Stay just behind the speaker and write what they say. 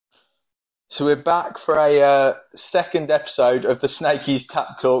So we're back for a second episode of the Snakies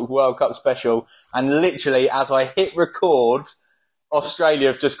Tap Talk World Cup special, and literally as I hit record, Australia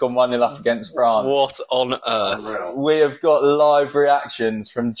have just gone 1-0 up against France. What on earth? We have got live reactions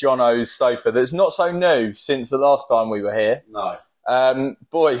from Jono's sofa that's not so new since the last time we were here. No.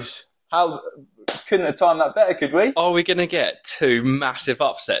 Boys, how couldn't have timed that better, could we? Are we going to get two massive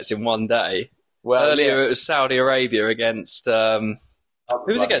upsets in one day? Well, Earlier it was Saudi Arabia against...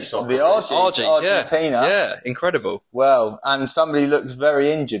 who was against? The Argies, Argentina. Yeah, incredible. Well, and somebody looks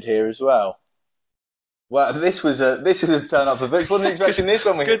very injured here as well. Well, this was a turn up of it. Wasn't expecting this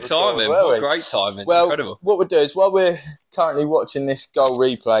when we Good timing. Great timing. Well, incredible. What we'll do is while we're currently watching this goal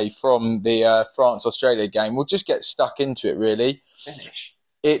replay from the France-Australia game, we'll just get stuck into it. Really, Finish.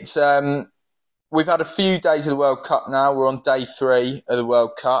 It's we've had a few days of the World Cup now. We're on day 3 of the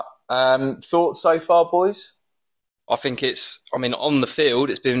World Cup. Thoughts so far, boys? I think on the field,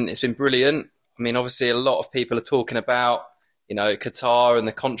 it's been brilliant. I mean, obviously, a lot of people are talking about, Qatar and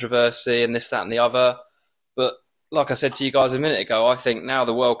the controversy and this, that, and the other. But like I said to you guys a minute ago, I think now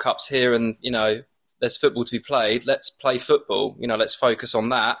the World Cup's here and, there's football to be played. Let's play football. Let's focus on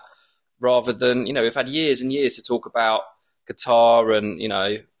that rather than, we've had years and years to talk about Qatar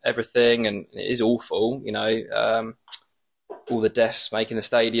and, everything. And it is awful, all the deaths making the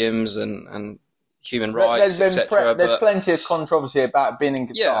stadiums and human rights, etc. There's plenty of controversy about being in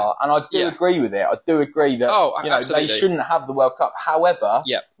Qatar, and I do agree with it. I do agree that they shouldn't have the World Cup. However,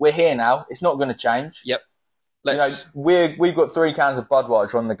 we're here now. It's not going to change. Yep. We've got 3 cans of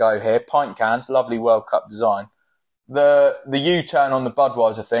Budweiser on the go here, pint cans, lovely World Cup design. The U-turn on the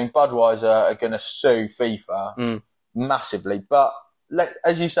Budweiser thing, Budweiser are going to sue FIFA massively. But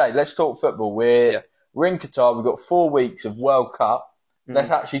as you say, let's talk football. We're in Qatar. We've got 4 weeks of World Cup.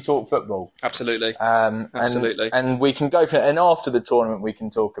 Let's actually talk football. Absolutely. Absolutely. And we can go for it. And after the tournament, we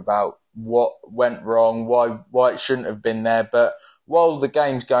can talk about what went wrong, why it shouldn't have been there. But while the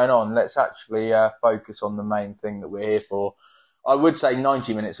game's going on, let's actually focus on the main thing that we're here for. I would say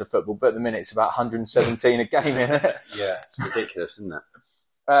 90 minutes of football, but at the minute it's about 117 a game, isn't it? Yeah, it's ridiculous, isn't it?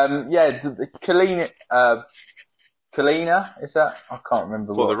 Kalina, is that? I can't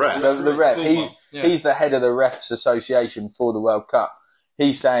remember. The ref. The ref. He's the head of the Refs Association for the World Cup.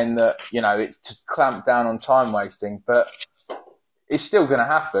 He's saying that, it's to clamp down on time wasting, but it's still going to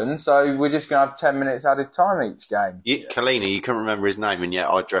happen. So we're just going to have 10 minutes added time each game. Kalina, you couldn't remember his name, and yet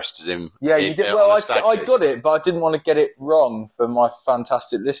I dressed as him. Yeah, you did. Well, I got it, but I didn't want to get it wrong for my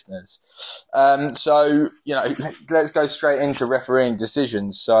fantastic listeners. So, let's go straight into refereeing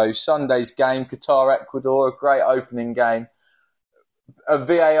decisions. So Sunday's game, Qatar-Ecuador, a great opening game. A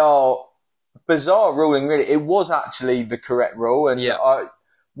VAR... bizarre ruling, really. It was actually the correct rule. And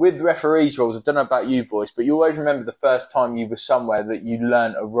with referees' rules, I don't know about you boys, but you always remember the first time you were somewhere that you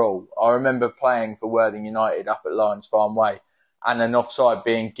learnt a rule. I remember playing for Worthing United up at Lions Farm Way and an offside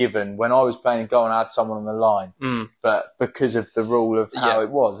being given when I was playing a goal and I had someone on the line. But because of the rule of how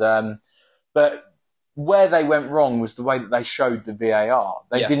it was. But where they went wrong was the way that they showed the VAR.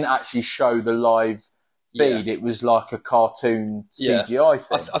 They didn't actually show the live feed. It was like a cartoon CGI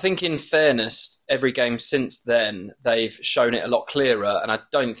thing. I think in fairness, every game since then, they've shown it a lot clearer, and I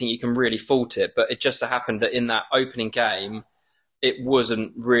don't think you can really fault it, but it just so happened that in that opening game, it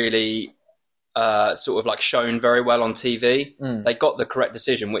wasn't really shown very well on TV. They got the correct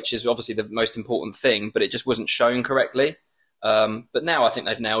decision, which is obviously the most important thing, but it just wasn't shown correctly. But now I think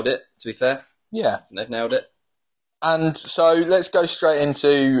they've nailed it, to be fair. Yeah. They've nailed it. And so let's go straight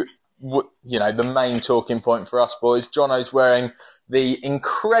into... the main talking point for us boys. Jono's wearing the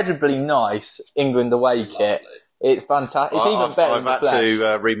incredibly nice England away kit. It's fantastic. It's even better I've had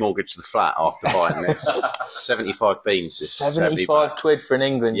to remortgage the flat after buying this. 75 beans. 75 quid for an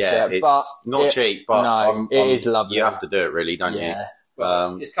England shirt. It's but not cheap, but it is lovely. You have to do it, really, don't you?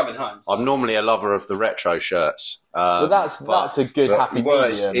 Well, it's coming home. So. I'm normally a lover of the retro shirts. Well, that's a good happy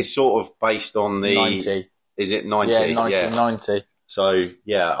medium. It's sort of based on the... 90. Is it 90? Yeah, 1990. So,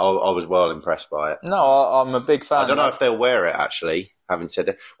 I was well impressed by it. No, I'm a big fan. I don't know if they'll wear it, actually, having said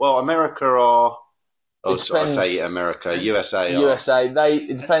that. Well, America are... I say America, USA.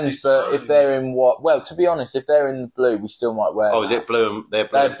 It depends, but if they're in what... Well, to be honest, if they're in blue, we still might wear is it blue? They're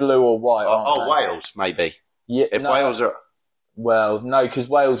blue? They're blue or white, aren't they? Wales, maybe. Yeah, Wales are... Well, no, because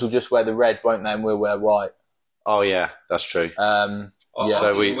Wales will just wear the red, won't they, and we'll wear white. Oh, yeah, that's true.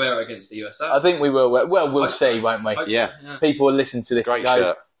 So we wear it against the USA. I think we will. We'll see, won't we? Yeah. People will listen to this. Great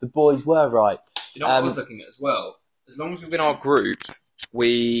shirt. The boys were right. You know what I was looking at as well? As long as we win our group,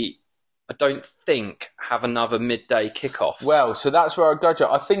 I don't think, have another midday kickoff. Well, so that's where I go to.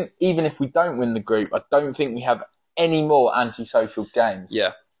 I think even if we don't win the group, I don't think we have any more antisocial games.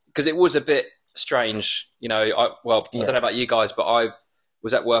 Yeah. because it was a bit strange. You know, I don't know about you guys, but I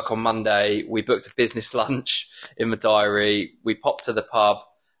was at work on Monday. We booked a business lunch in my diary. We popped to the pub.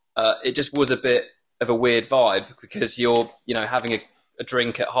 It just was a bit of a weird vibe because you're, you know, having a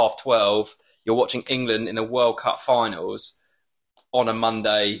drink at 12:30. You're watching England in the World Cup finals on a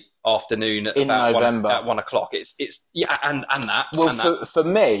Monday afternoon at about November. 1 o'clock. It's and that. Well, and that. For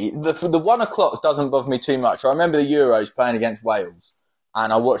me, the 1 o'clock doesn't bother me too much. I remember the Euros playing against Wales,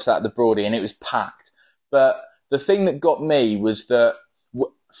 and I watched that at the Broadie, and it was packed. But the thing that got me was that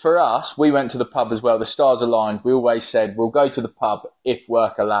for us, we went to the pub as well. The stars aligned. We always said we'll go to the pub if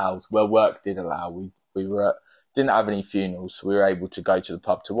work allows. Well, work did allow. We didn't have any funerals, so we were able to go to the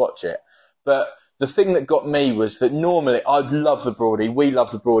pub to watch it. But the thing that got me was that normally I'd love the Broadie. We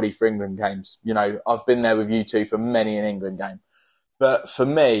love the Broadie for England games. You know, I've been there with you two for many an England game. But for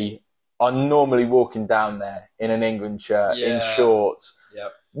me, I'm normally walking down there in an England shirt, in shorts,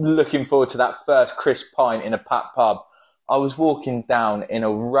 looking forward to that first crisp pint in a packed pub. I was walking down in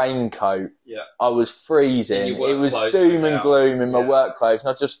a raincoat. Yeah. I was freezing. It was doom and gloom in my work clothes.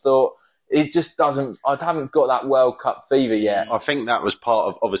 And I just thought, it just doesn't, I haven't got that World Cup fever yet. I think that was part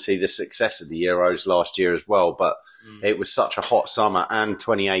of, obviously, the success of the Euros last year as well, but it was such a hot summer, and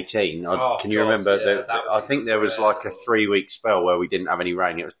 2018. Can you remember? I think there was like a 3-week spell where we didn't have any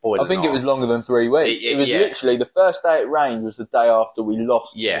rain. It was boiling. I think it was longer than 3 weeks. It was literally the first day it rained was the day after we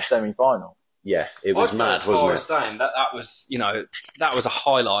lost the semi-final. Yeah, it was mad, wasn't it? Saying that was, you know, that was a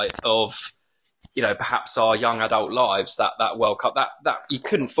highlight of, you know, perhaps our young adult lives, that World Cup, that you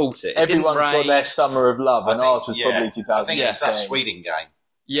couldn't fault it. Everyone's got their summer of love, and ours was probably 2000. I think it's that Sweden game.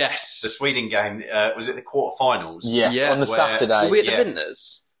 Yes. The Sweden game, was it the quarterfinals? Yes, on the Saturday. Were we at the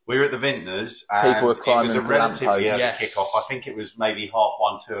Vintners? We were at the Vintners, and people were climbing. It was a relatively early kick-off. I think it was maybe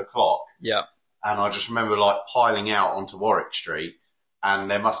 1:30, 2 o'clock. Yeah. And I just remember like piling out onto Warwick Street,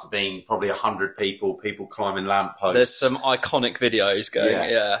 and there must have been probably 100 people climbing lampposts. There's some iconic videos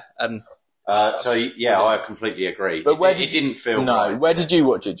going, and I completely agree. But it didn't feel right. Where did you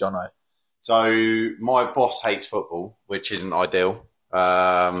watch it, Jono? So my boss hates football, which isn't ideal.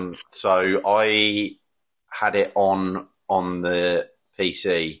 So I had it on the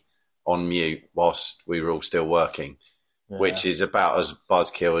PC on mute whilst we were all still working. Yeah. Which is about as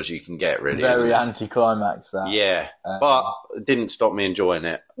buzzkill as you can get, really. Very anticlimax, that. Yeah, but it didn't stop me enjoying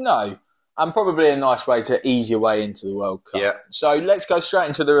it. No, and probably a nice way to ease your way into the World Cup. Yeah. So let's go straight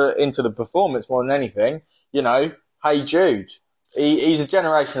into the performance more than anything. You know, hey Jude, he's a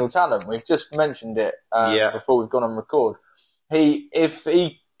generational talent. We've just mentioned it before we've gone on record. If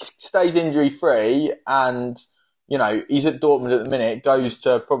he stays injury free and, you know, he's at Dortmund at the minute, goes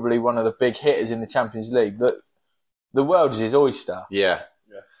to probably one of the big hitters in the Champions League, but the world is his oyster. Yeah.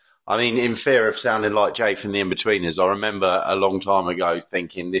 I mean, in fear of sounding like Jay from the In-Betweeners, I remember a long time ago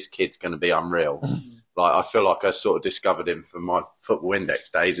thinking this kid's going to be unreal. Like, I feel like I sort of discovered him from my Football Index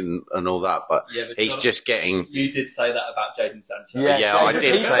days and all that, but he's just getting... You did say that about Jadon Sancho. Yeah, I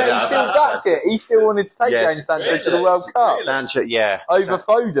did say that. He still backed it. He still wanted to take Jadon Sancho to the World Cup. Sancho, over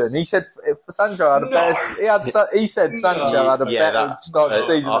Foden. He said Sancho had a better... He said Sancho had a better start to the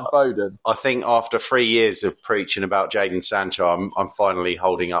season than Foden. I think after 3 years of preaching about Jadon Sancho, I'm finally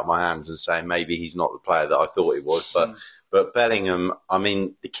holding up my hands and saying maybe he's not the player that I thought he was. But Bellingham, I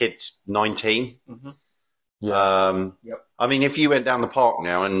mean, the kid's 19. Mm-hmm. Yeah. I mean, if you went down the park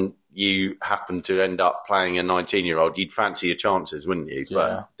now and you happened to end up playing a 19-year-old, you'd fancy your chances, wouldn't you? Yeah.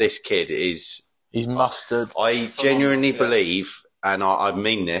 But this kid is... He's mustard. I genuinely believe, and I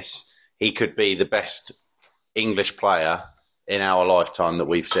mean this, he could be the best English player in our lifetime that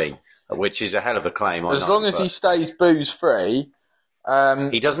we've seen, which is a hell of a claim. As long as he stays booze-free...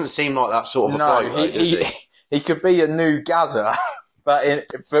 he doesn't seem like that sort of a bloke, though, does he? He could be a new Gaza, but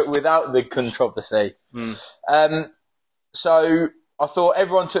without the controversy. So I thought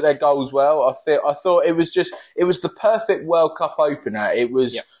everyone took their goals well. I thought it was the perfect World Cup opener. It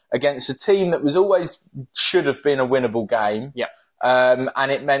was against a team that was always should have been a winnable game. Yeah. And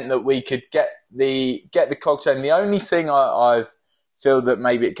it meant that we could get the cogs in. The only thing I feel that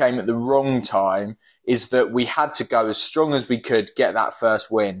maybe it came at the wrong time is that we had to go as strong as we could get that first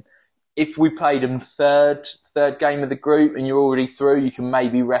win. If we played them third game of the group and you're already through, you can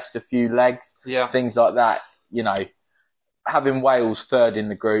maybe rest a few legs, things like that. You know, having Wales third in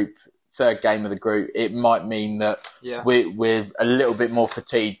the group, third game of the group, it might mean that we're a little bit more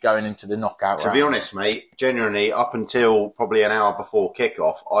fatigued going into the knockout round. To be honest, mate, genuinely, up until probably an hour before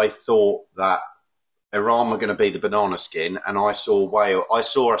kickoff, I thought that Iran were going to be the banana skin, and I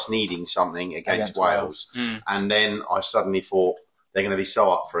saw us needing something against Wales. And then I suddenly thought they're going to be so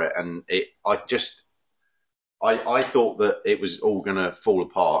up for it, and I I thought that it was all going to fall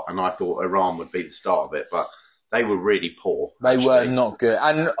apart, and I thought Iran would be the start of it, but they were really poor. They were not good.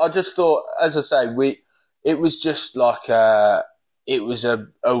 And I just thought, as I say, it was just like it was a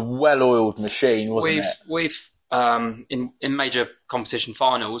well-oiled machine, wasn't it? We've in major competition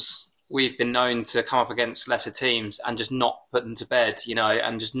finals, we've been known to come up against lesser teams and just not put them to bed,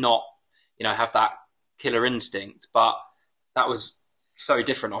 and just not, have that killer instinct. But that was so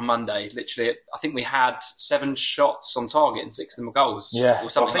different on Monday. Literally, I think we had 7 shots on target and 6 of them were goals. Yeah.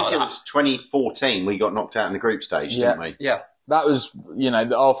 I think it was 2014 we got knocked out in the group stage, didn't we? Yeah. That was,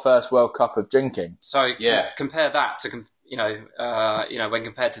 our first World Cup of drinking. So compare that to, when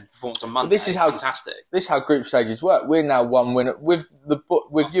compared to the performance on Monday. This is how fantastic. This is how group stages work. We're now 1 win with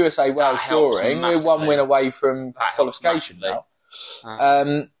USA Wales drawing. We're 1 win away from qualification now.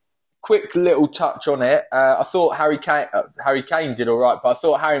 Quick little touch on it. I thought Harry Kane did all right, but I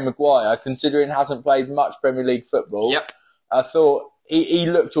thought Harry Maguire, considering he hasn't played much Premier League football, I thought he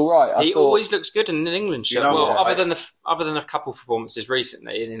looked all right. He always looks good in an England shirt. Other than a couple of performances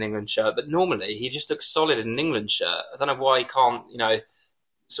recently in an England shirt, but normally he just looks solid in an England shirt. I don't know why he can't,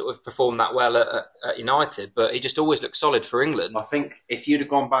 sort of perform that well at United, but he just always looks solid for England. I think if you'd have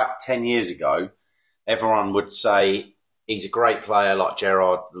gone back 10 years ago, everyone would say he's a great player like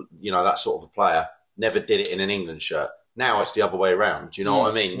Gerrard, that sort of a player. Never did it in an England shirt. Now it's the other way around. Do you know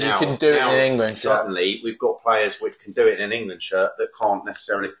what I mean? Now, you can do it in an England shirt. Suddenly, we've got players which can do it in an England shirt that can't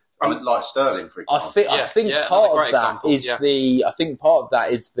necessarily. Like Sterling, for example. I think part of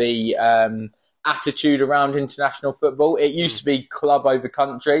that is the attitude around international football. It used to be club over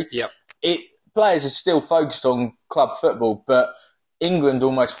country. Yep. Players are still focused on club football, but England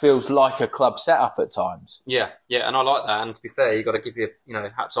almost feels like a club setup at times. Yeah, and I like that. And to be fair, you've got to give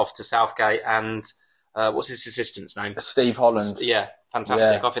hats off to Southgate and what's his assistant's name? Steve Holland. Yeah,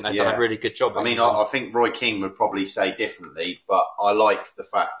 fantastic. I think they've done a really good job. I mean, I think Roy Keane would probably say differently, but I like the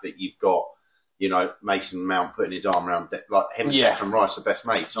fact that you've got, Mason Mount putting his arm around, like him and Declan Rice are best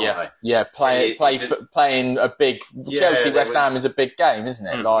mates, aren't they? Yeah, playing a big Chelsea West Ham is a big game, isn't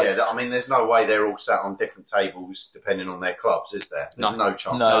it? I mean, there's no way they're all sat on different tables depending on their clubs, is there? There's no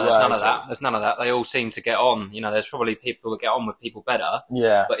chance. No, there's none of that. There's none of that. They all seem to get on. There's probably people that get on with people better.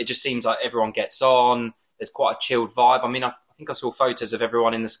 Yeah, but it just seems like everyone gets on. There's quite a chilled vibe. I mean, I think I saw photos of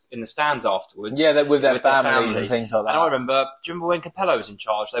everyone in the stands afterwards. Yeah, with their families and things like that. And I remember, do you remember when Capello was in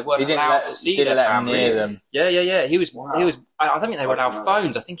charge? They weren't allowed to see their families. Yeah. He was. Wow. He was. I don't think they were allowed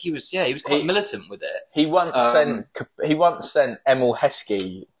phones. I think he was. Yeah, he was quite militant with it. He once sent Emil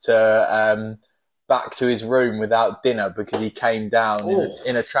Heskey to back to his room without dinner because he came down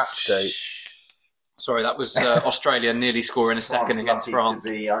in a tracksuit. Sorry, that was Australia nearly scoring a second against France.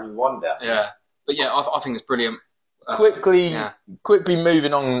 The only wonder. Yeah, but I think it's brilliant. Quickly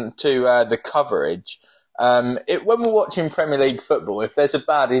moving on to the coverage. When we're watching Premier League football, if there's a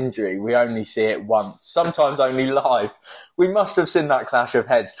bad injury, we only see it once, sometimes only live. We must have seen that clash of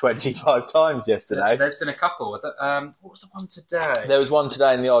heads 25 times yesterday. There's been a couple. What was the one today? There was one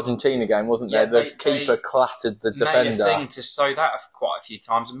today in the Argentina game, wasn't there? The keeper clattered the defender. Made a thing to show that quite a few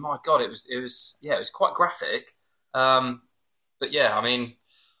times, and my God, it was quite graphic. But yeah, I mean.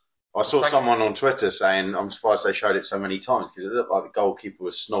 I saw someone on Twitter saying, I'm surprised they showed it so many times because it looked like the goalkeeper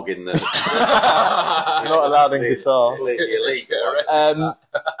was snogging the... Not allowed in Qatar. Completely illegal.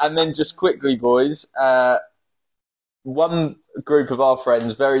 And then just quickly, boys, one group of our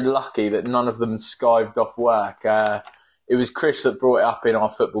friends, very lucky that none of them skived off work. It was Chris that brought it up in our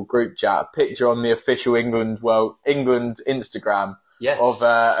football group chat, a picture on the official England Instagram of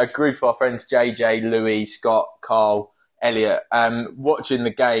a group of our friends, JJ, Louis, Scott, Carl, Elliot, watching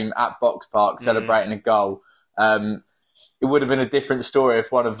the game at Box Park, celebrating a goal. It would have been a different story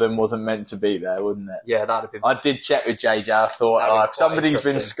if one of them wasn't meant to be there, wouldn't it? Yeah, that'd have been. I did check with JJ. I thought, if somebody's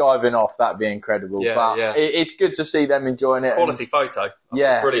been skiving off, that'd be incredible. It's good to see them enjoying it. Quality photo.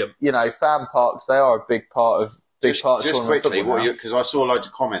 Brilliant. Fan parks, they are a big part of just quickly, because I saw loads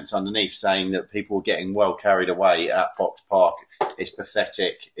of comments underneath saying that people were getting well carried away at Box Park. It's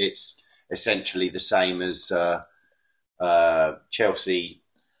pathetic. It's essentially the same as Chelsea.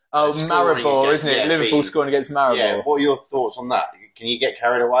 Maribor, isn't it? Liverpool scoring against Maribor. Yeah, what are your thoughts on that? Can you get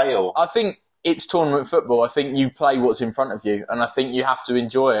carried away? Or I think it's tournament football. I think you play what's in front of you, and I think you have to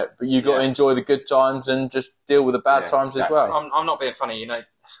enjoy it. But you've got to enjoy the good times and just deal with the bad times as well. I'm not being funny,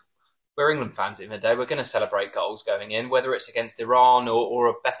 We're England fans at the end of the day. We're going to celebrate goals going in, whether it's against Iran or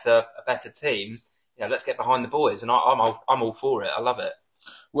a better team. Let's get behind the boys, and I'm all for it. I love it.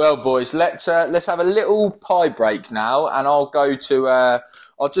 Well, boys, let's have a little pie break now, and I'll go to.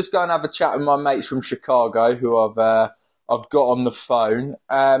 I'll just go and have a chat with my mates from Chicago, who I've got on the phone.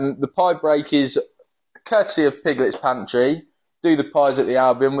 The pie break is courtesy of Piglet's Pantry, do the pies at the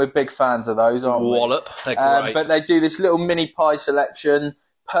Albion. We're big fans of those, aren't we? Wallop. They're great. But they do this little mini pie selection,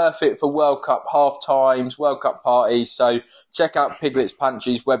 perfect for World Cup half-times, World Cup parties. So check out Piglet's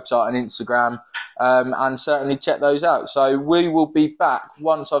Pantry's website and Instagram, and certainly check those out. So we will be back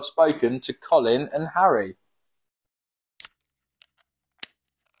once I've spoken to Colin and Harry.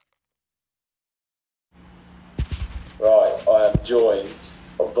 Right, I am joined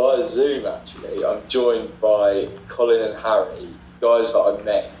via Zoom, actually. I'm joined by Colin and Harry, guys that I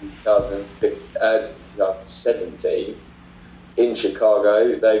met in 2017 in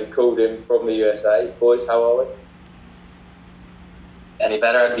Chicago. They've called in from the USA. Boys, how are we? Any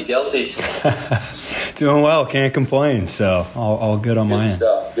better, I'd be guilty. Doing well, can't complain. So all good on my end.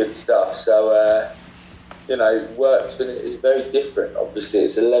 Good stuff. So, work's it's very different. Obviously,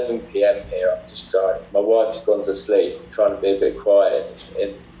 it's 11 p.m. here. I'm just trying. My wife's gone to sleep. I'm trying to be a bit quiet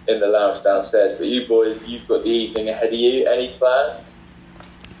in the lounge downstairs. But you boys, you've got the evening ahead of you. Any plans?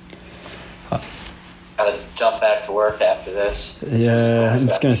 Gotta jump back to work after this. Yeah, I'm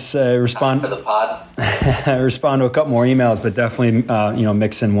just gonna say respond for the pod. respond to a couple more emails, but definitely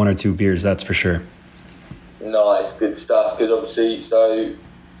mix in one or two beers. That's for sure. Nice, good stuff. Because obviously, so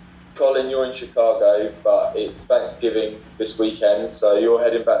Colin, you're in Chicago, but it's Thanksgiving this weekend, so you're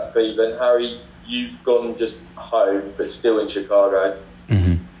heading back to Cleveland. Harry, you've gone just home, but still in Chicago,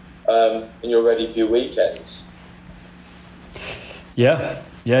 and you're ready for your weekends. Yeah,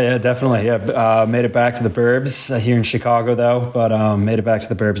 definitely. Yeah, made it back to the burbs here in Chicago, though, but made it back to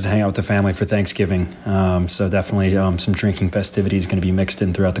the burbs to hang out with the family for Thanksgiving. So definitely some drinking festivities going to be mixed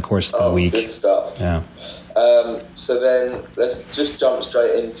in throughout the course of the week. Good stuff. Yeah. So then let's just jump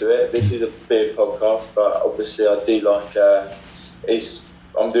straight into it. This is a beer podcast, but obviously I do like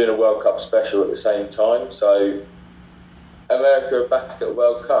I'm doing a World Cup special at the same time. So America are back at the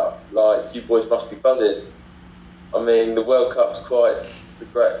World Cup. Like, you boys must be buzzing. I mean, the World Cup's quite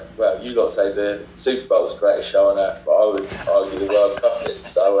great. Well, you lot say the Super Bowl's the greatest show on earth, but I would argue the World Cup is.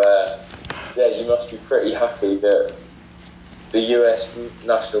 So you must be pretty happy that the US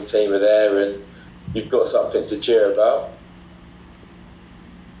national team are there and you've got something to cheer about.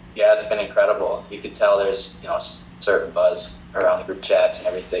 Yeah, it's been incredible. You could tell there's a certain buzz around the group chats and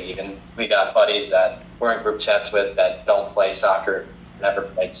everything. Even we got buddies that we're in group chats with that don't play soccer, never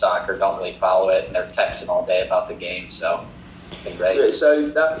played soccer, don't really follow it, and they're texting all day about the game. So it's been great. So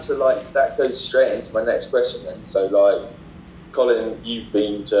that goes straight into my next question then. So Colin, you've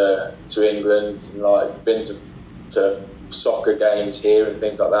been to England and been to soccer games here and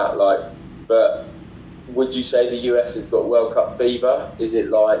things like that. But would you say the US has got World Cup fever? Is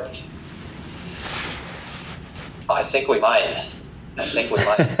it I think we might.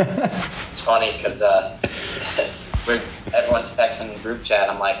 It's funny because everyone's texting in the group chat.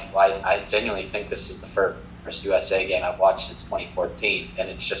 I'm like, well, I genuinely think this is the first USA game I've watched since 2014, and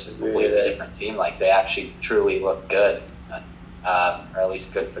it's just a completely different team. Like, they actually truly look good, or at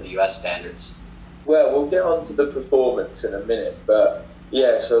least good for the US standards. Well, we'll get on to the performance in a minute, but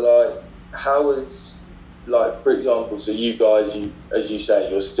yeah, so how was, for example, so you guys, as you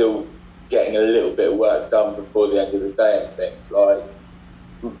say, you're still getting a little bit of work done before the end of the day and things.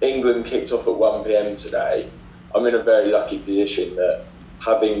 England kicked off at 1 p.m. today. I'm in a very lucky position that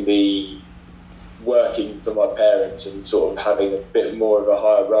having working for my parents and sort of having a bit more of a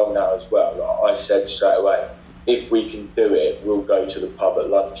higher role now as well. I said straight away, if we can do it, we'll go to the pub at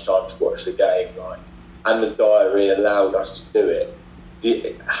lunchtime to watch the game. And the diary allowed us to do it.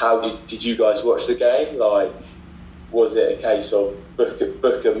 Did you guys watch the game? Was it a case of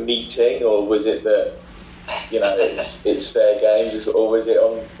book a meeting, or was it that it's fair games, or was it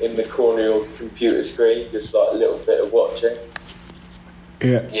in the corner of your computer screen, just a little bit of watching?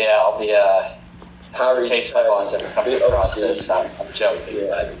 Yeah, I'll be Harry. In case my boss ever comes across this, I'm joking,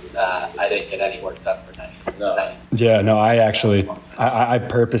 but I didn't get any work done for night. No. Yeah, no, I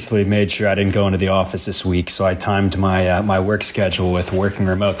purposely made sure I didn't go into the office this week, so I timed my work schedule with working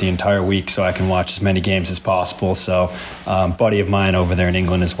remote the entire week so I can watch as many games as possible. So buddy of mine over there in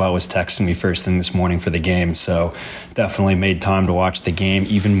England as well was texting me first thing this morning for the game, so definitely made time to watch the game,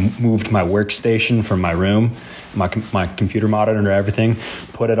 even moved my workstation from my room, my computer monitor and everything,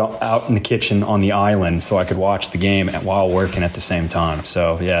 put it out in the kitchen on the island so I could watch the game while working at the same time.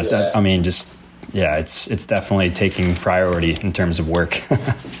 So it's definitely taking priority in terms of work.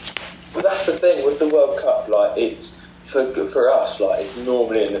 Well, that's the thing with the World Cup. It's for us. It's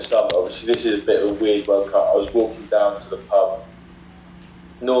normally in the summer. Obviously, this is a bit of a weird World Cup. I was walking down to the pub.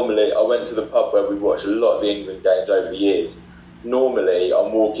 Normally, I went to the pub where we watched a lot of the England games over the years. Normally,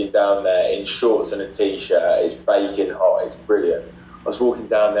 I'm walking down there in shorts and a t-shirt. It's baking hot. It's brilliant. I was walking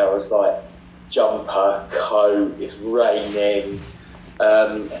down there. I was like, jumper, coat, it's raining.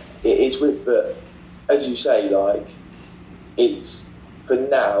 It's with, but as you say, like, it's for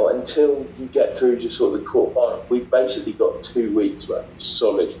now until you get through to sort of the quarterfinal. We've basically got 2 weeks worth of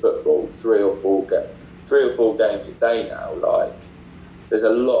solid football, 3 or 4 games a day now. Like, there's a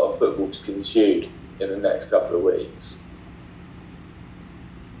lot of football to consume in the next couple of weeks.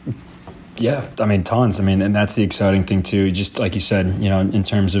 Yeah, I mean, tons. I mean, and that's the exciting thing too. Just like you said, you know, in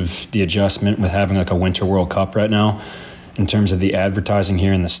terms of the adjustment with having like a Winter World Cup right now, in terms of the advertising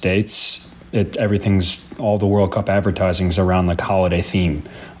here in the States, all the World Cup advertising is around like holiday theme.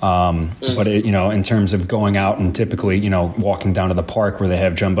 But you know, in terms of going out and typically, you know, walking down to the park where they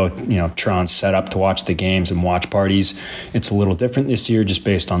have Jumbotron set up to watch the games and watch parties, it's a little different this year just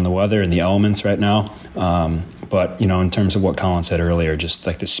based on the weather and the elements right now. But you know, in terms of what Colin said earlier, just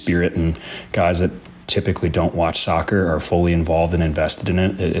like the spirit and guys that typically don't watch soccer are fully involved and invested in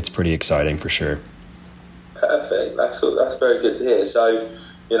it, it's pretty exciting for sure. Perfect. That's very good to hear. So,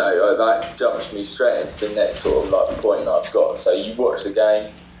 you know, that jumps me straight into the next sort of like point that I've got. So you watched the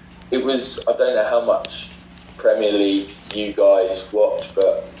game. It was, I don't know how much Premier League you guys watch,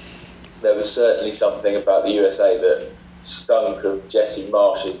 but there was certainly something about the USA that stunk of Jesse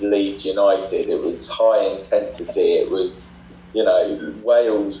Marsh's Leeds United. It was high intensity. It was, you know,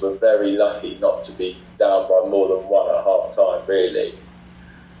 Wales were very lucky not to be down by more than 1 at half time, really.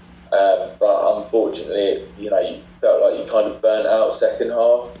 But unfortunately, you know, you felt like you kind of burnt out second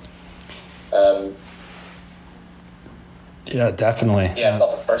half. Yeah, definitely. Yeah, I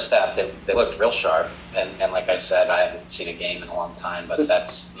thought the first half they looked real sharp, and like I said, I haven't seen a game in a long time, but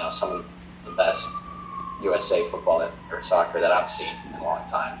that's, you know, some of the best USA football or soccer that I've seen in a long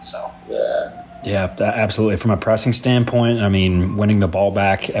time. So yeah, absolutely. From a pressing standpoint, I mean, winning the ball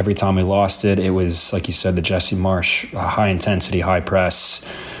back every time we lost it, it was like you said, the Jesse Marsh high intensity, high press,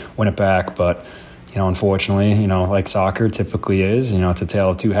 win it back, but. You know, unfortunately, you know, like soccer typically is, you know, it's a tale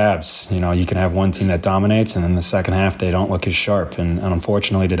of two halves. You know, you can have one team that dominates, and then the second half they don't look as sharp. And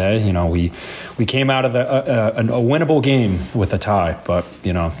unfortunately today, you know, we came out of a winnable game with a tie, but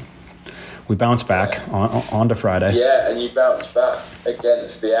you know, we bounced back on to Friday. Yeah, and you bounced back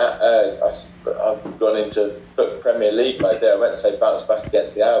against the. I've gone into Premier League mode there. I went to say bounce back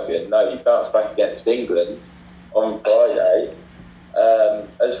against the Albion. No, you bounced back against England on Friday.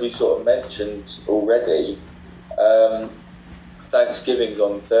 As we sort of mentioned already, Thanksgiving's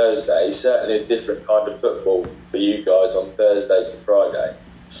on Thursday. Certainly a different kind of football for you guys on Thursday to Friday.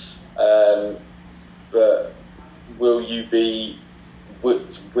 But will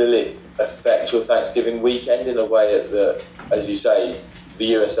it affect your Thanksgiving weekend in a way that, as you say, the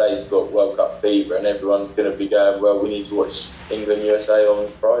USA's got World Cup fever and everyone's going to be going, well, we need to watch England USA on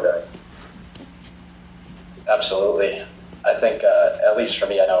Friday? Absolutely. I think, at least for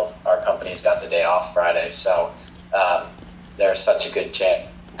me, I know our company's got the day off Friday, so there's such a good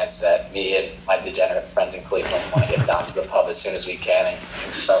chance that me and my degenerate friends in Cleveland want to get down to the pub as soon as we can and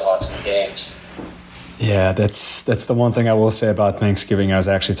start watching the games. Yeah, that's the one thing I will say about Thanksgiving. I was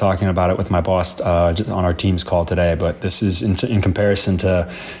actually talking about it with my boss on our team's call today, but this is in comparison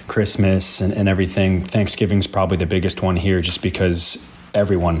to Christmas and everything, Thanksgiving's probably the biggest one here just because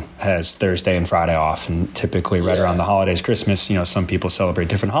everyone has Thursday and Friday off, and typically right around the holidays, Christmas, you know, some people celebrate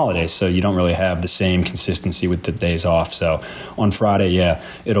different holidays, so you don't really have the same consistency with the days off. So on Friday,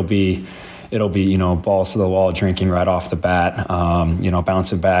 it'll be, you know, balls to the wall drinking right off the bat, you know,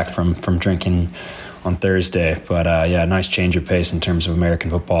 bouncing back from drinking on Thursday. But nice change of pace in terms of American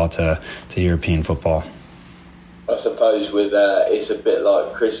football to European football. I suppose with it's a bit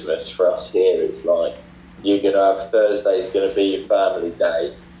like Christmas for us here. It's like you're going to have Thursday's going to be your family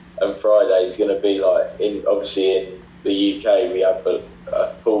day, and Friday's going to be like, obviously in the UK we have a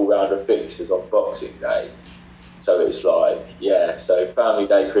full round of fixtures on Boxing Day. So it's like, so family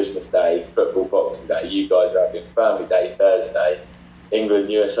day, Christmas day, football, Boxing Day. You guys are having family day Thursday,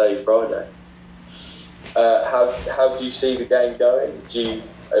 England, USA Friday. How do you see the game going?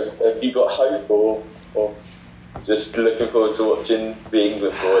 Have you got hope or just looking forward to watching the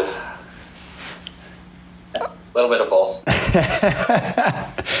England boys? A little bit of both.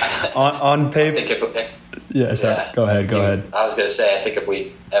 on paper. Go ahead. I was going to say, I think if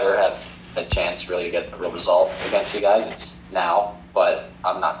we ever had a chance really to get a real result against you guys, it's now, but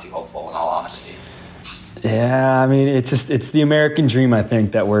I'm not too hopeful in all honesty. Yeah, I mean, it's the American dream, I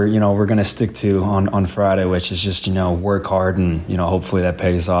think, that we're going to stick to on Friday, which is just, you know, work hard and, you know, hopefully that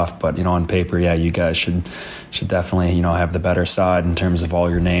pays off. But, you know, on paper, you guys should definitely, you know, have the better side in terms of all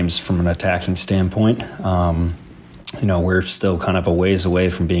your names from an attacking standpoint. You know, we're still kind of a ways away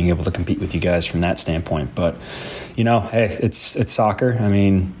from being able to compete with you guys from that standpoint. But, you know, hey, it's soccer. I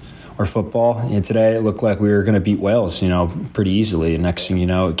mean, or football. And today it looked like we were going to beat Wales, pretty easily. And next thing you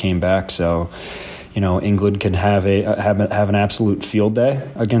know, it came back. So, England can have an absolute field day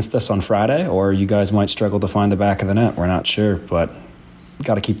against us on Friday, or you guys might struggle to find the back of the net. We're not sure, but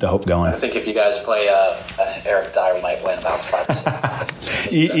got to keep the hope going. I think if you guys play Eric Dyer might win about 5 or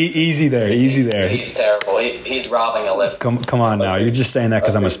 6. Easy there. He's terrible. He's robbing a lip. Come on now. You're just saying that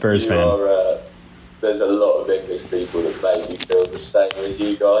because I'm a Spurs fan. There's a lot of English people that maybe feel the same as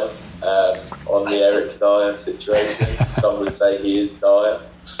you guys on the Eric Dyer situation. Some would say he is Dyer.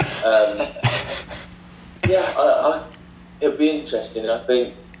 It'll be interesting. I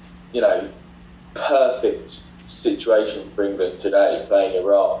think, perfect situation for England today playing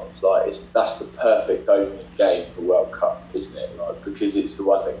Iran. That's the perfect opening game for World Cup, isn't it? Because it's the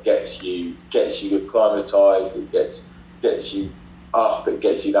one that gets you acclimatised. It gets you up. It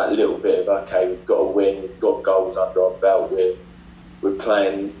gets you that little bit of, okay, we've got to win. We've got goals under our belt. We're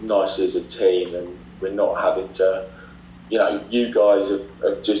playing nicely as a team, and we're not having to. You guys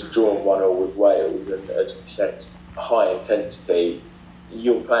have just drawn 1-1 with Wales, and as we said, high intensity.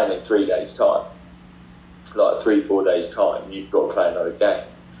 You're playing in 3 days' time. 3-4 days time, you've got to play another game.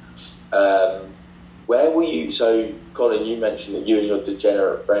 Where were you? So, Colin, you mentioned that you and your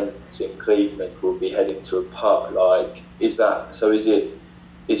degenerate friends in Cleveland will be heading to a pub.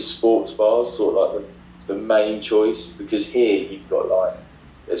 Is sports bars sort of like the main choice? Because here you've got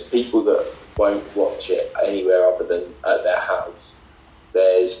there's people that won't watch it anywhere other than at their house.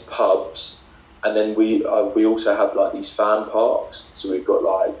 There's pubs, and then we also have these fan parks. So we've got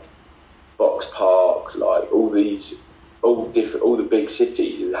Box Park, all the big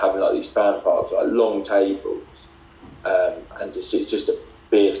cities are having these fan parks, long tables, and it's just a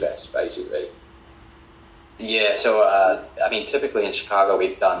beer fest basically. Yeah, so typically in Chicago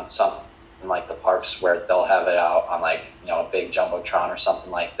we've done something like the parks where they'll have it out on a big jumbotron or something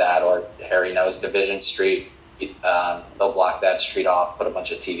like that, or Harry knows Division Street. They'll block that street off, put a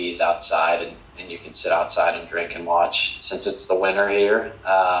bunch of TVs outside, and you can sit outside and drink and watch. Since it's the winter here,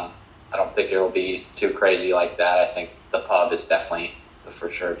 I don't think it will be too crazy like that. I think the pub is definitely the for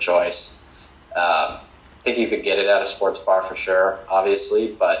sure choice. I think you could get it at a sports bar for sure,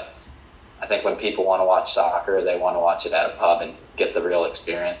 obviously, but I think when people want to watch soccer, they want to watch it at a pub and get the real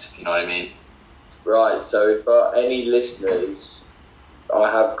experience, if you know what I mean. Right, so if any listeners,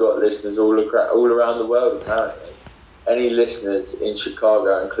 I have got listeners all around the world apparently, any listeners in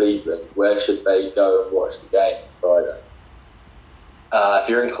Chicago and Cleveland, where should they go and watch the game Friday? If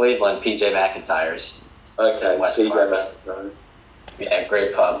you're in Cleveland, PJ McIntyre's. Okay, West PJ Park. McIntyre's. Yeah,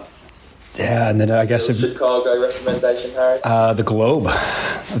 great pub. Yeah, and then I guess Chicago recommendation, Harry. The Globe,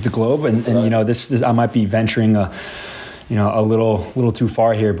 and this I might be venturing a little too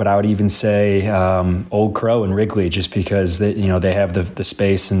far here, but I would even say Old Crow and Wrigley, just because they have the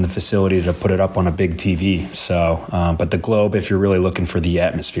space and the facility to put it up on a big TV. So, but the Globe, if you're really looking for the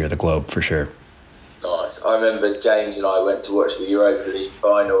atmosphere, the Globe for sure. Nice. I remember James and I went to watch the Europa League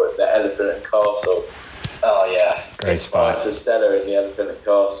final at the Elephant and Castle. Oh yeah, great spot. To Stella in the Elephant and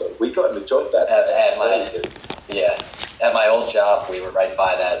Castle. We got him a job that at my old job, we were right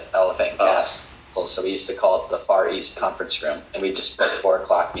by that Elephant and Castle, so we used to call it the Far East Conference Room, and we just booked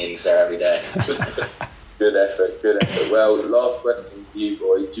 4:00 meetings there every day. Good effort. Well, last question for you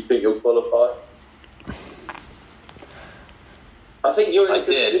boys: do you think you'll qualify? I think you're in a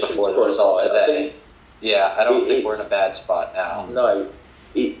good position before to the result qualify. today. I don't think we're in a bad spot now. No,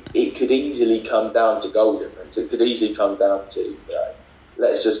 it could easily come down to goal difference. It could easily come down to,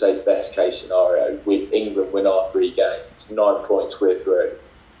 let's just say best case scenario, with England win our 3 games, 9 points we're through.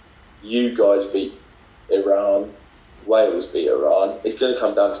 You guys beat Iran, Wales beat Iran. It's going to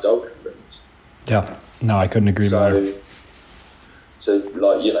come down to goal difference. Yeah, no, I couldn't agree more. So,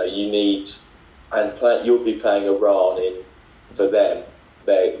 you need, and you'll be playing Iran in for them.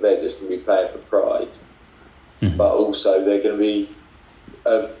 They're just going to be playing for pride, but also they're going to be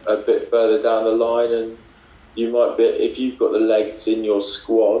a bit further down the line, and you might be, if you've got the legs in your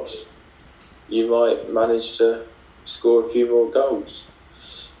squad, you might manage to score a few more goals.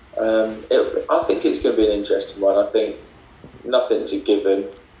 I think it's going to be an interesting one. I think nothing's a given.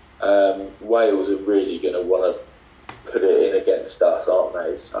 Wales are really going to want to put it in against us, aren't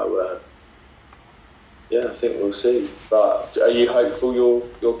they? So I think we'll see. But are you hopeful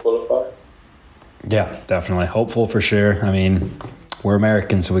you'll qualify? Yeah, definitely hopeful for sure. I mean, we're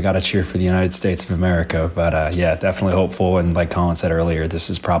Americans, so we got to cheer for the United States of America. But definitely hopeful. And like Colin said earlier, this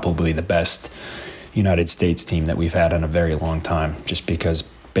is probably the best United States team that we've had in a very long time, just because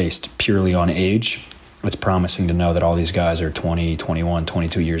based purely on age, it's promising to know that all these guys are 20, 21,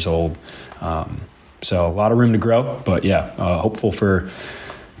 22 years old. So a lot of room to grow, but hopeful for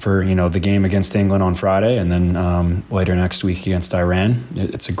for the game against England on Friday, and then later next week against Iran.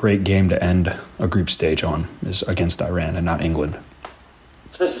 It's a great game to end a group stage on, is against Iran and not England.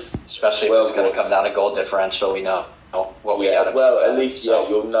 Especially if it's going to come down to goal differential, we know what we got. Well, at least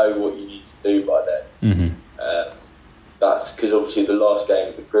you'll know what you need to do by then. That's because obviously the last game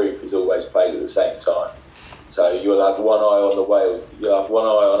of the group is always played at the same time. So you'll have one eye on the Wales. You'll have one eye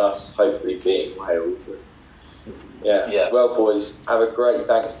on us, hopefully beating Wales. Yeah. Well, boys, have a great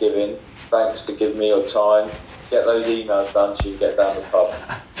Thanksgiving. Thanks for giving me your time. Get those emails done so you can get down the pub.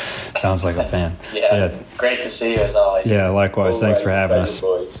 Sounds like a plan. Yeah. Great to see you as always. Yeah, likewise. Always. Thanks for having us.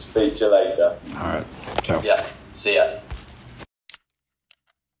 Boys. Speak to you later. All right. Ciao. Yeah. See ya.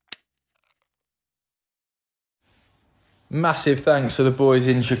 Massive thanks to the boys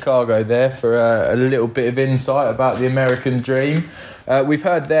in Chicago there for a little bit of insight about the American dream. We've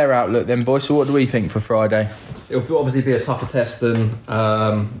heard their outlook then, boys, so what do we think for Friday? It'll obviously be a tougher test than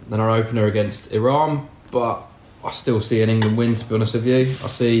our opener against Iran, but I still see an England win, to be honest with you. I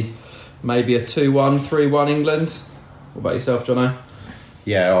see maybe a 2-1, 3-1 England. What about yourself, Jono?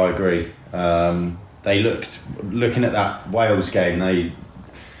 Yeah, I agree. They looking at that Wales game, they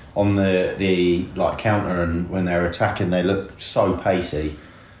on the like counter and when they're attacking, they look so pacey,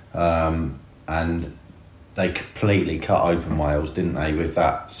 and they completely cut open Wales, didn't they, with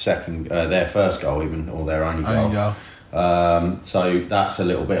that their first goal even, or their only goal. So that's a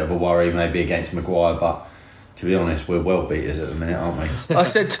little bit of a worry maybe against Maguire, but to be honest, we're well beaters at the minute, aren't we? I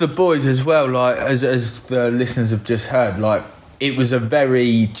said to the boys as well, like as the listeners have just heard, like it was a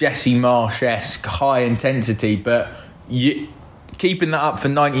very Jesse Marsh-esque high intensity, but keeping that up for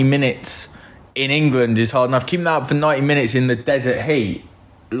 90 minutes in England is hard enough. Keeping that up for 90 minutes in the desert heat,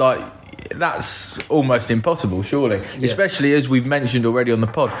 like that's almost impossible, surely. Yeah. Especially as we've mentioned already on the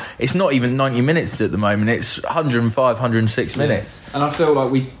pod, it's not even 90 minutes at the moment, it's 105, 106 minutes. And I feel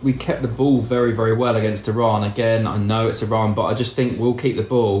like we kept the ball very, very well against Iran. Again, I know it's Iran, but I just think we'll keep the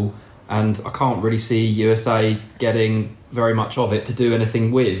ball, and I can't really see USA getting very much of it to do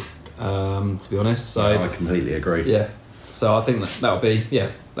anything with, to be honest. So I completely agree. Yeah. So I think that'll be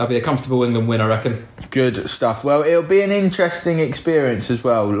a comfortable England win, I reckon. Good stuff. Well, it'll be an interesting experience as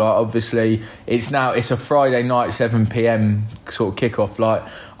well. Like obviously, it's a Friday night 7 p.m. sort of kickoff. Like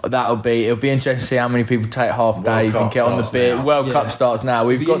it'll be interesting to see how many people take half days and get on the beer. World Cup starts now.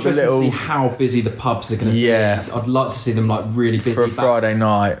 We've got the little. To see how busy the pubs are going to be. Yeah, I'd like to see them like really busy for a Friday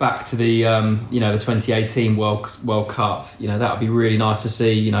night. Back to the the 2018 World Cup. That would be really nice to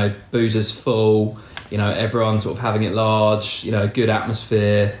see. Boozers full. Everyone sort of having it large, good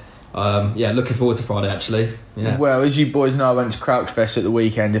atmosphere. Looking forward to Friday, actually. Yeah. Well, as you boys know, I went to Crouchfest at the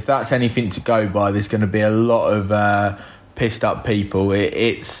weekend. If that's anything to go by, there's going to be a lot of pissed up people.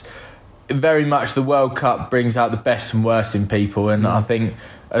 It's very much the World Cup brings out the best and worst in people, and I think,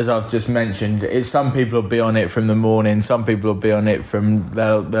 as I've just mentioned, some people will be on it from the morning, some people will be on it from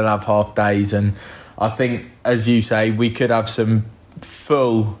they'll have half days, and I think, as you say, we could have some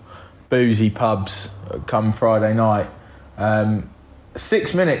full boozy pubs come Friday night.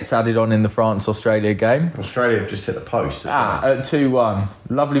 6 minutes added on in the France-Australia game. Australia have just hit the post. At 2-1.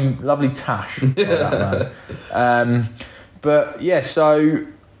 Lovely tash. That, man. But yeah, so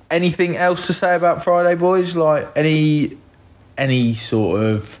anything else to say about Friday, boys? Like any sort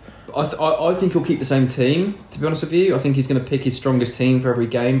of... I think he'll keep the same team, to be honest with you. I think he's going to pick his strongest team for every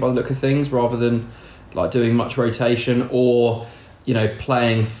game by the look of things, rather than like doing much rotation or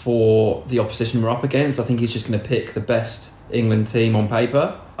playing for the opposition we're up against. I think he's just going to pick the best England team on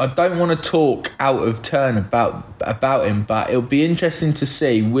paper. I don't want to talk out of turn about him, but it'll be interesting to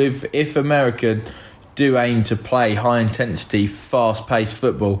see if America do aim to play high intensity, fast paced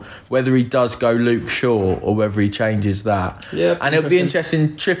football, whether he does go Luke Shaw or whether he changes that. Yeah, and it'll be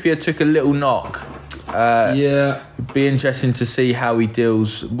interesting. Trippier took a little knock. It'd be interesting to see how he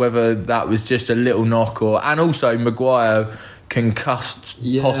deals, whether that was just a little knock and also Maguire concussed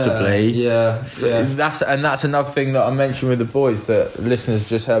possibly. That's another thing that I mentioned with the boys that listeners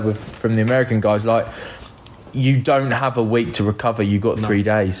just heard from the American guys. Like, you don't have a week to recover. You got 3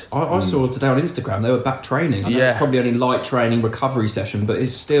 days. I saw today on Instagram they were back training. I know it's probably only light training recovery session, but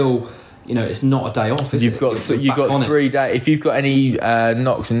it's still. It's not a day off. You've got 3 days. If you've got any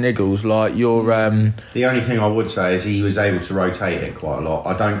knocks and niggles, like you're. The only thing I would say is he was able to rotate it quite a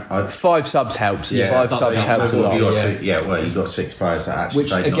lot. 5 subs helps. Yeah, 5 subs helps a lot. You've got 6 players that actually.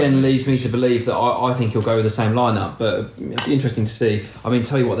 Which again leads me to believe that I think he'll go with the same lineup. But it'd be interesting to see. I mean,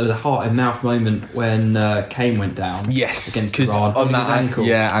 tell you what, there was a heart and mouth moment when Kane went down. Yes, against Iran on that his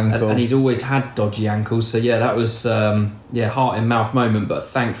ankle. ankle. And he's always had dodgy ankles. So that was. heart in mouth moment, but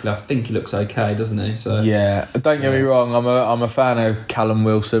thankfully I think he looks okay, doesn't he? So yeah, don't get me wrong, I'm a fan of Callum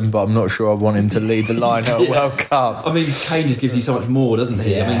Wilson, but I'm not sure I want him to lead the line at a World Cup. I mean, Kane just gives you so much more, doesn't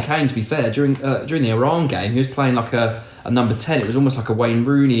he? Yeah. I mean, Kane, to be fair, during the Iran game, he was playing like a number 10. It was almost like a Wayne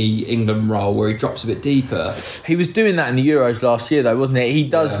Rooney England role where he drops a bit deeper. He was doing that in the Euros last year, though, wasn't it? He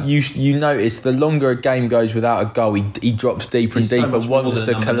does. You notice the longer a game goes without a goal, he drops deeper and He's so deeper, much more wants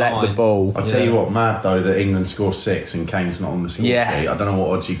than to a collect number the 9. ball. I'll tell you what, mad though that England score 6 and Kane's not on the score sheet. I don't know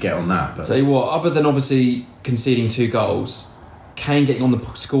what odds you get on that. But Tell you what, other than obviously conceding 2 goals, Kane getting on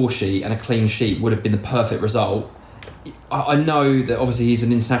the score sheet and a clean sheet would have been the perfect result. I know that obviously he's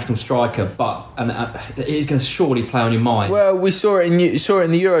an international striker, but it is going to surely play on your mind. Well, we saw it in the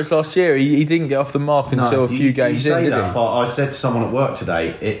Euros last year. He didn't get off the mark until a few games you say in, did that, he? but I said to someone at work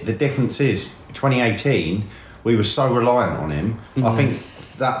today, the difference is 2018 we were so reliant on him. I think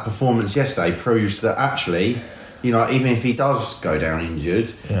that performance yesterday proves that actually, even if he does go down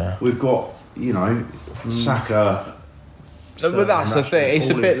injured, we've got Saka. But that's the thing. It's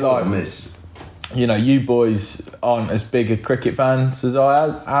a bit like you boys aren't as big a cricket fans as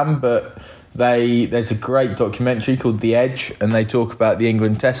I am, but there's a great documentary called The Edge, and they talk about the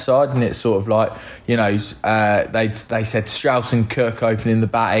England Test side, and it's sort of like they said Strauss and Cook opening the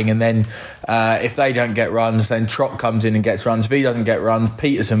batting, and then if they don't get runs, then Trott comes in and gets runs. If he doesn't get runs,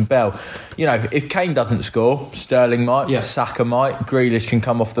 Peterson, Bell. If Kane doesn't score, Sterling might, Saka might, Grealish can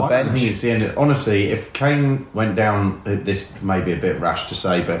come off the bench. I don't think it's the end. Honestly, if Kane went down, this may be a bit rash to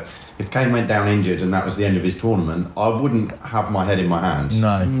say, but if Kane went down injured and that was the end of his tournament, I wouldn't have my head in my hands.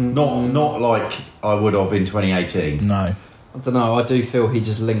 No. Not like I would have in 2018. No. I don't know. I do feel he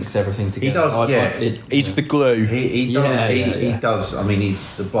just links everything together. He does, he's the glue. He does. He does. I mean,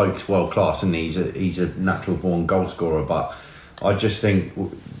 the bloke's world class, and he's a natural born goal scorer. But I just think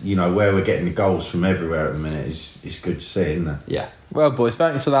where we're getting the goals from everywhere at the minute is good to see, isn't it? Yeah. Well, boys,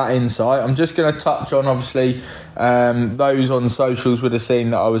 thanks for that insight. I'm just going to touch on, obviously, those on socials would have seen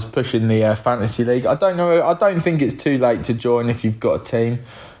that I was pushing the Fantasy League. I don't think it's too late to join if you've got a team,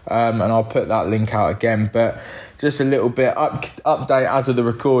 and I'll put that link out again. But just a little bit update as of the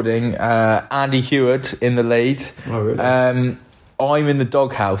recording. Andy Heward in the lead. Oh, really? I'm in the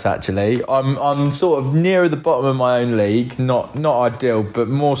doghouse, actually. I'm sort of nearer the bottom of my own league. Not ideal, but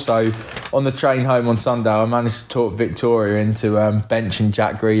more so on the train home on Sunday, I managed to talk Victoria into benching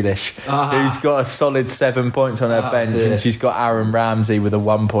Jack Grealish, who's got a solid 7 points on her bench, and she's got Aaron Ramsey with a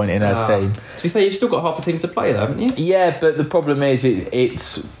 1 point in her team. To be fair, you've still got half the team to play, though, haven't you? Yeah, but the problem is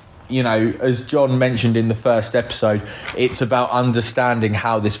it's as John mentioned in the first episode, it's about understanding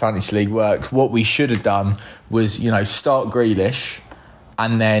how this fantasy league works. What we should have done was, start Grealish,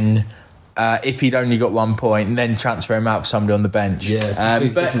 and then if he'd only got 1 point, and then transfer him out for somebody on the bench. Yeah,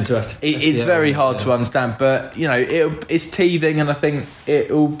 it's very hard to understand. But it's teething, and I think it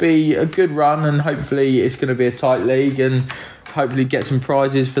will be a good run, and hopefully it's going to be a tight league, and hopefully get some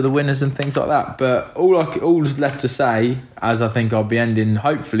prizes for the winners and things like that. But all's left to say, as I think I'll be ending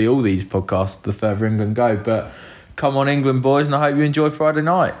hopefully all these podcasts the further England go, but come on England boys, and I hope you enjoy Friday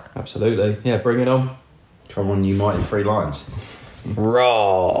night. Absolutely. Yeah, bring it on. Come on, you mighty 3 Lions.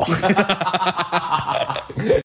 Raw.